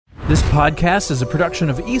This podcast is a production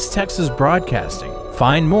of East Texas Broadcasting.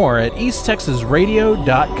 Find more at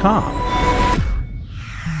easttexasradio.com.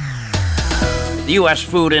 The U.S.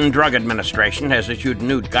 Food and Drug Administration has issued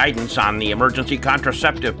new guidance on the emergency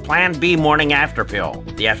contraceptive Plan B morning after pill.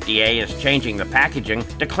 The FDA is changing the packaging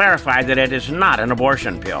to clarify that it is not an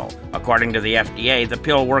abortion pill. According to the FDA, the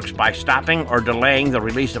pill works by stopping or delaying the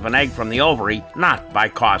release of an egg from the ovary, not by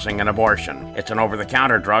causing an abortion. It's an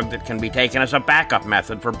over-the-counter drug that can be taken as a backup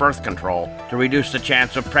method for birth control to reduce the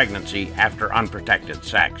chance of pregnancy after unprotected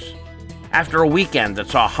sex. After a weekend that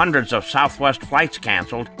saw hundreds of Southwest flights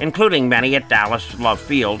canceled, including many at Dallas Love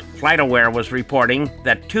Field, FlightAware was reporting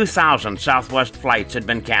that 2,000 Southwest flights had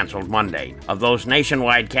been canceled Monday. Of those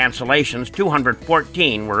nationwide cancellations,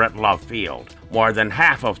 214 were at Love Field. More than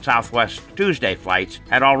half of Southwest Tuesday flights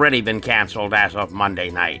had already been canceled as of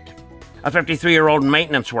Monday night. A 53-year-old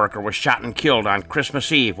maintenance worker was shot and killed on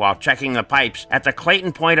Christmas Eve while checking the pipes at the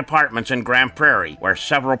Clayton Point Apartments in Grand Prairie, where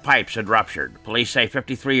several pipes had ruptured. Police say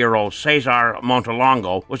 53-year-old Cesar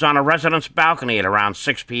Montalongo was on a resident's balcony at around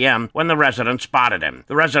 6 p.m. when the resident spotted him.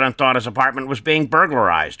 The resident thought his apartment was being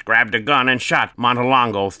burglarized, grabbed a gun, and shot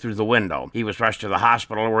Montalongo through the window. He was rushed to the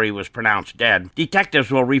hospital where he was pronounced dead.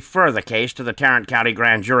 Detectives will refer the case to the Tarrant County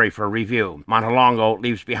Grand Jury for review. Montalongo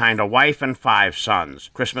leaves behind a wife and 5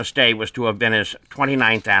 sons. Christmas Day was to have been his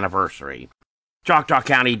 29th anniversary. Choctaw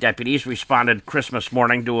County deputies responded Christmas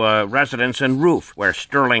morning to a residence in Roof, where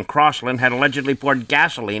Sterling Crossland had allegedly poured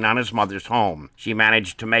gasoline on his mother's home. She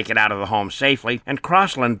managed to make it out of the home safely, and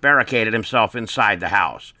Crossland barricaded himself inside the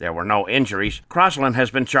house. There were no injuries. Crossland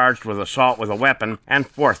has been charged with assault with a weapon and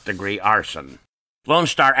 4th-degree arson. Lone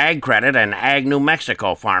Star Ag Credit and Ag New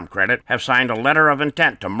Mexico Farm Credit have signed a letter of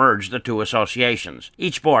intent to merge the two associations,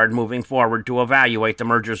 each board moving forward to evaluate the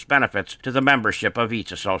merger's benefits to the membership of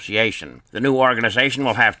each association. The new organization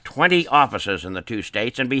will have 20 offices in the 2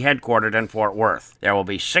 states and be headquartered in Fort Worth. There will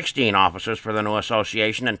be 16 offices for the new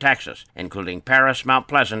association in Texas, including Paris, Mount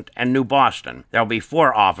Pleasant, and New Boston. There will be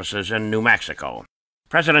 4 offices in New Mexico.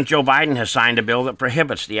 President Joe Biden has signed a bill that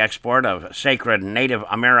prohibits the export of sacred Native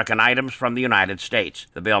American items from the United States.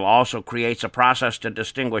 The bill also creates a process to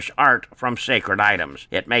distinguish art from sacred items.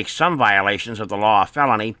 It makes some violations of the law a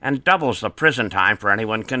felony and doubles the prison time for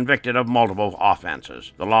anyone convicted of multiple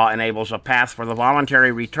offenses. The law enables a path for the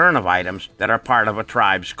voluntary return of items that are part of a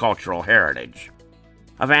tribe's cultural heritage.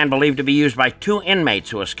 A van believed to be used by 2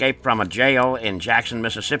 inmates who escaped from a jail in Jackson,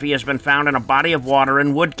 Mississippi, has been found in a body of water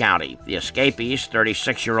in Wood County. The escapees,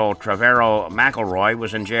 36-year-old Trevero McElroy,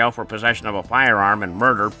 was in jail for possession of a firearm and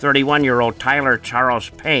murder. 31-year-old Tyler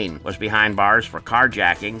Charles Payne was behind bars for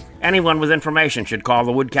carjacking. Anyone with information should call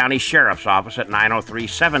the Wood County Sheriff's Office at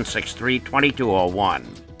 903-763-2201.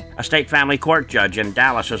 A state family court judge in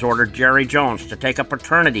Dallas has ordered Jerry Jones to take a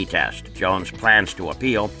paternity test. Jones plans to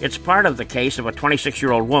appeal. It's part of the case of a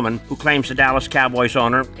 26-year-old woman who claims the Dallas Cowboys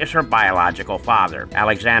owner is her biological father.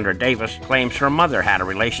 Alexandra Davis claims her mother had a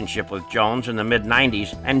relationship with Jones in the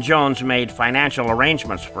mid-90s, and Jones made financial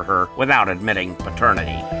arrangements for her without admitting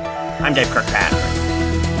paternity. I'm Dave Kirkpatrick.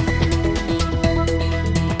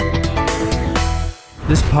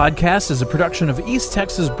 This podcast is a production of East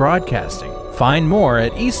Texas Broadcasting. Find more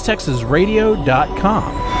at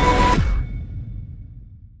easttexasradio.com.